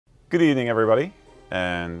Good evening, everybody,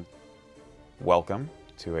 and welcome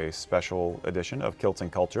to a special edition of Kilts and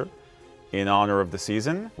Culture. In honor of the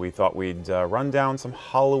season, we thought we'd run down some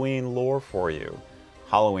Halloween lore for you.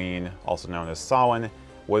 Halloween, also known as Samhain,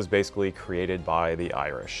 was basically created by the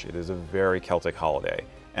Irish. It is a very Celtic holiday,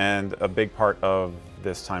 and a big part of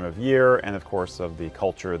this time of year, and of course of the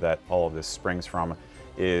culture that all of this springs from,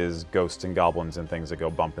 is ghosts and goblins and things that go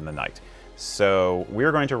bump in the night. So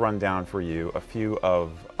we're going to run down for you a few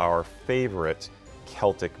of our favorite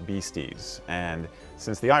Celtic beasties. And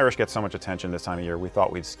since the Irish get so much attention this time of year, we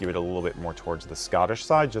thought we'd skew it a little bit more towards the Scottish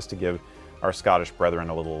side, just to give our Scottish brethren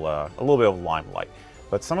a little bit of limelight.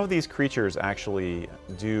 But some of these creatures actually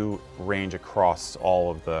do range across all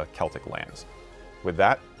of the Celtic lands. With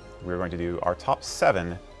that, we're going to do our top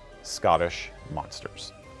 7 Scottish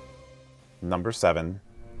monsters. Number 7,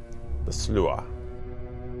 the Slua.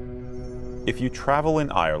 If you travel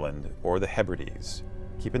in Ireland or the Hebrides,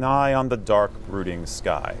 keep an eye on the dark, brooding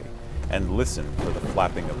sky and listen for the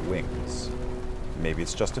flapping of wings. Maybe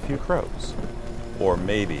it's just a few crows, or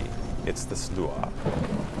maybe it's the Slua.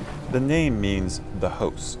 The name means the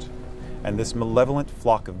host, and this malevolent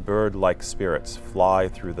flock of bird-like spirits fly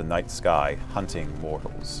through the night sky hunting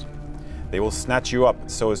mortals. They will snatch you up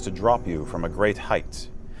so as to drop you from a great height,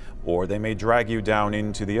 or they may drag you down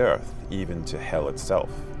into the earth, even to hell itself.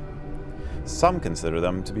 Some consider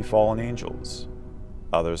them to be fallen angels.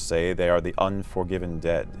 Others say they are the unforgiven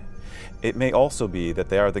dead. It may also be that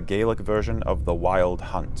they are the Gaelic version of the Wild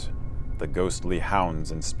Hunt, the ghostly hounds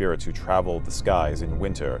and spirits who travel the skies in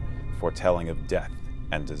winter, foretelling of death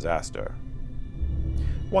and disaster.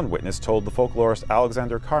 One witness told the folklorist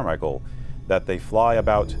Alexander Carmichael that they fly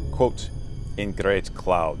about, quote, in great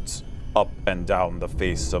clouds, up and down the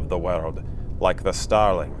face of the world, like the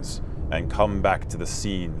starlings, and come back to the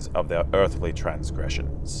scenes of their earthly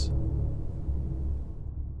transgressions.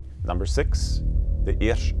 Number 6, the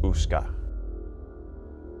Irsh Ushka.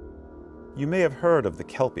 You may have heard of the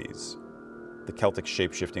Kelpies, the Celtic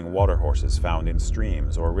shape-shifting water horses found in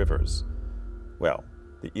streams or rivers. Well,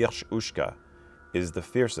 the Irsh Ushka is the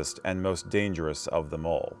fiercest and most dangerous of them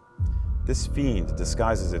all. This fiend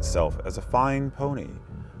disguises itself as a fine pony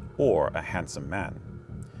or a handsome man.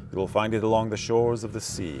 You will find it along the shores of the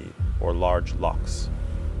sea or large lochs.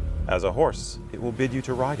 As a horse, it will bid you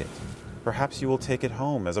to ride it. Perhaps you will take it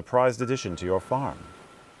home as a prized addition to your farm.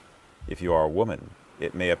 If you are a woman,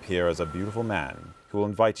 it may appear as a beautiful man who will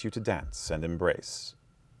invite you to dance and embrace.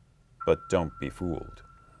 But don't be fooled.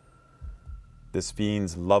 This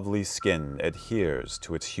fiend's lovely skin adheres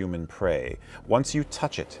to its human prey. Once you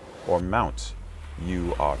touch it or mount,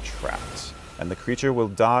 you are trapped, and the creature will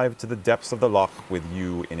dive to the depths of the loch with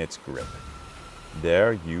you in its grip.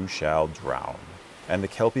 There you shall drown, and the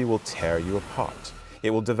Kelpie will tear you apart. It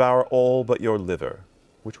will devour all but your liver,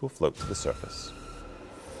 which will float to the surface.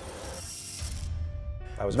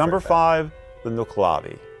 Number 5, the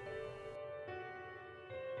Nuchlavi.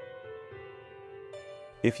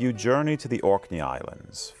 If you journey to the Orkney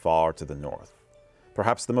Islands, far to the north,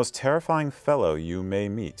 perhaps the most terrifying fellow you may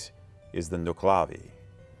meet is the Nuchlavi.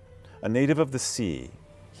 A native of the sea,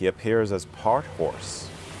 he appears as part horse,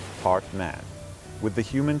 part man, with the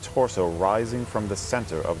human torso rising from the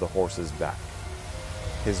center of the horse's back.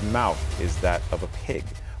 His mouth is that of a pig,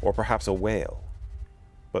 or perhaps a whale.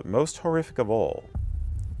 But most horrific of all,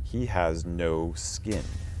 he has no skin.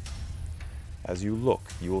 As you look,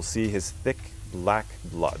 you will see his thick, black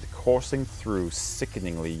blood coursing through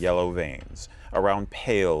sickeningly yellow veins, around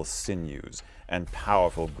pale sinews, and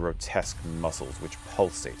powerful, grotesque muscles which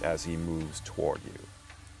pulsate as he moves toward you.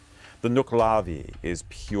 The Nuchlavi is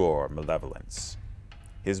pure malevolence.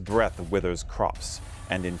 His breath withers crops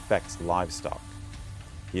and infects livestock.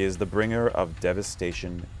 He is the bringer of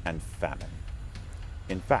devastation and famine.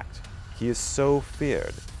 In fact, he is so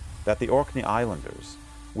feared that the Orkney Islanders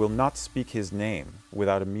will not speak his name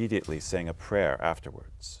without immediately saying a prayer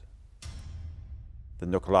afterwards. The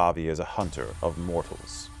Nuchlavi is a hunter of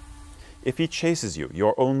mortals. If he chases you,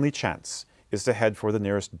 your only chance is to head for the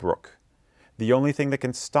nearest brook. The only thing that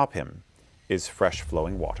can stop him is fresh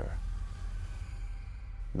flowing water.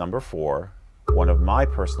 Number 4, one of my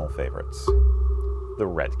personal favorites, the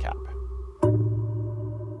redcap.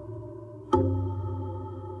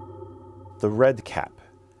 The redcap,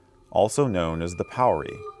 also known as the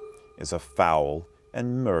Powrie, is a foul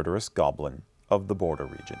and murderous goblin of the border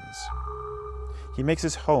regions. He makes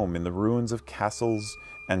his home in the ruins of castles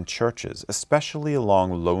and churches, especially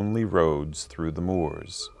along lonely roads through the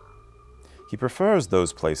moors. He prefers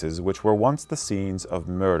those places which were once the scenes of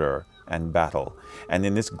murder and battle, and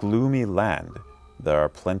in this gloomy land there are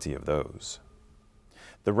plenty of those.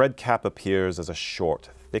 The redcap appears as a short,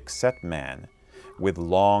 thick-set man with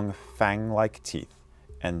long fang-like teeth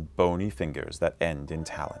and bony fingers that end in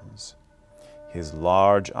talons. His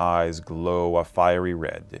large eyes glow a fiery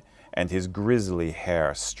red, and his grizzly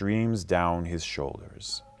hair streams down his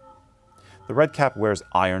shoulders. The redcap wears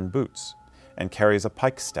iron boots and carries a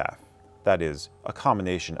pike staff, that is, a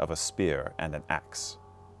combination of a spear and an axe.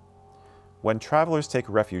 When travelers take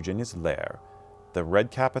refuge in his lair, the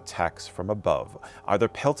redcap attacks from above, either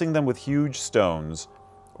pelting them with huge stones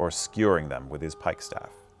or skewering them with his pike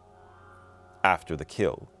staff. After the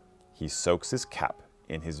kill, he soaks his cap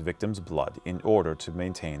in his victim's blood in order to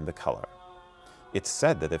maintain the color. It's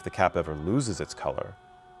said that if the cap ever loses its color,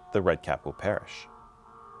 the redcap will perish.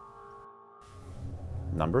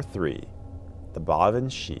 Number 3, the Bavin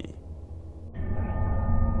Shi.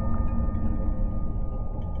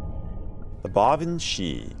 The Bavin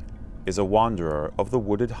Shi is a wanderer of the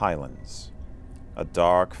wooded highlands. A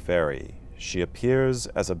dark fairy, she appears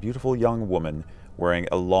as a beautiful young woman wearing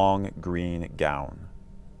a long green gown.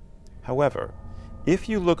 However, if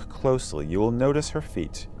you look closely, you will notice her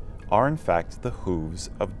feet are in fact the hooves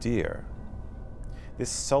of deer. This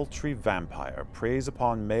sultry vampire preys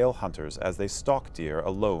upon male hunters as they stalk deer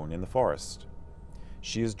alone in the forest.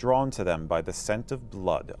 She is drawn to them by the scent of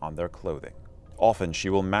blood on their clothing. Often she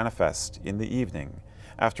will manifest in the evening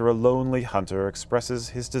after a lonely hunter expresses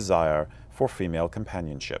his desire for female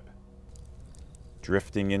companionship.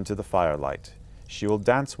 Drifting into the firelight, she will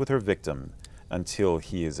dance with her victim until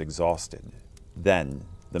he is exhausted. Then,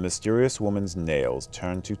 the mysterious woman's nails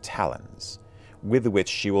turn to talons, with which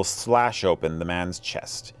she will slash open the man's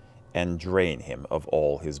chest and drain him of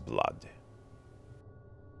all his blood.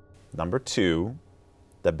 Number 2,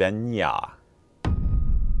 the Benya.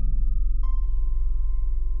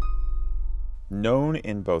 Known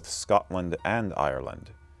in both Scotland and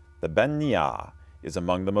Ireland, the Benya is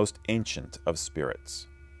among the most ancient of spirits.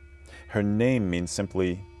 Her name means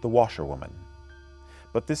simply the washerwoman.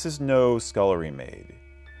 But this is no scullery maid.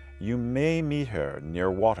 You may meet her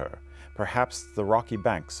near water, perhaps the rocky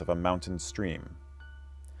banks of a mountain stream.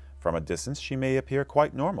 From a distance she may appear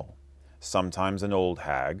quite normal, sometimes an old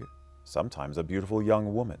hag, sometimes a beautiful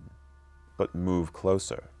young woman. But move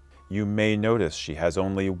closer. You may notice she has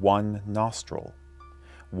only one nostril,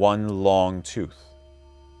 one long tooth,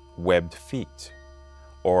 webbed feet,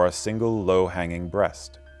 or a single low-hanging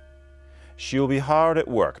breast. She'll be hard at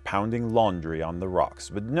work pounding laundry on the rocks,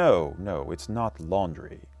 but no, it's not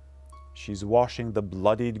laundry. She's washing the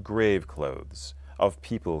bloodied grave clothes of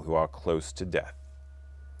people who are close to death.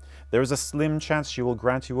 There is a slim chance she will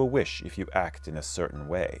grant you a wish if you act in a certain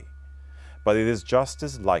way, but it is just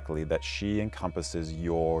as likely that she encompasses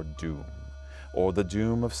your doom, or the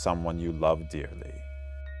doom of someone you love dearly.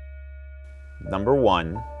 Number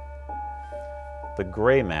 1, the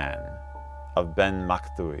Grey Man of Ben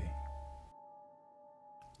Macdhui.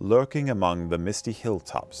 Lurking among the misty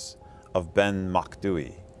hilltops of Ben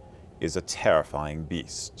Macdhui is a terrifying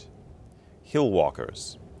beast. Hill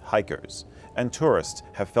walkers, hikers, and tourists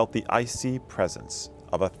have felt the icy presence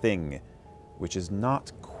of a thing which is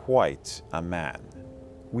not quite a man.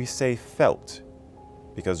 We say felt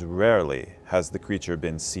because rarely has the creature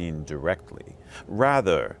been seen directly.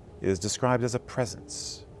 Rather, it is described as a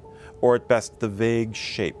presence, or at best the vague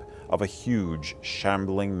shape of a huge,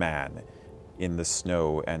 shambling man in the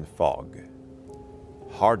snow and fog.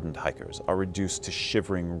 Hardened hikers are reduced to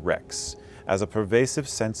shivering wrecks as a pervasive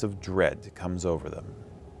sense of dread comes over them.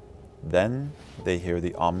 Then they hear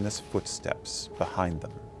the ominous footsteps behind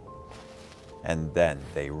them. And then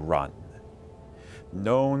they run.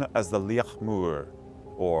 Known as the Liach Mur,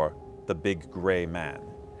 or the Big Grey Man,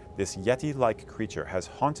 this yeti-like creature has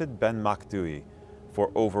haunted Ben Macdhui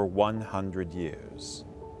for over 100 years.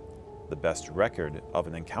 The best record of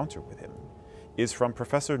an encounter with him is from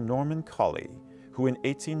Professor Norman Colley, who in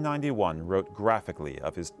 1891 wrote graphically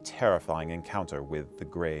of his terrifying encounter with the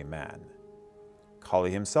Grey Man.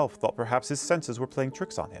 Colley himself thought perhaps his senses were playing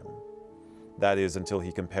tricks on him. That is, until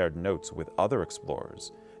he compared notes with other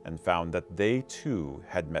explorers and found that they too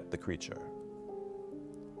had met the creature.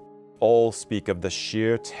 All speak of the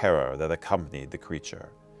sheer terror that accompanied the creature.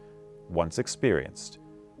 Once experienced,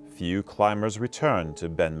 few climbers return to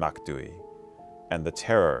Ben Macdhui and the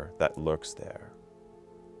terror that lurks there.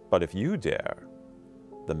 But if you dare,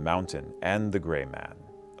 the mountain and the Grey Man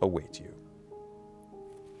await you.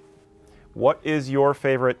 What is your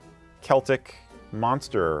favorite Celtic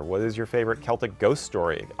monster? What is your favorite Celtic ghost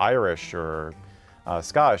story? Irish or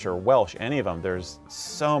Scottish or Welsh, any of them. There's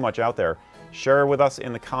so much out there. Share with us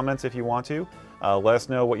in the comments if you want to. Let us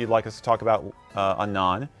know what you'd like us to talk about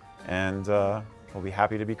anon, and we'll be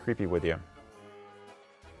happy to be creepy with you.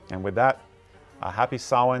 And with that, Happy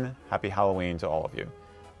Samhain, happy Halloween to all of you.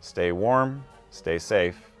 Stay warm, stay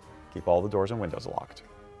safe, keep all the doors and windows locked.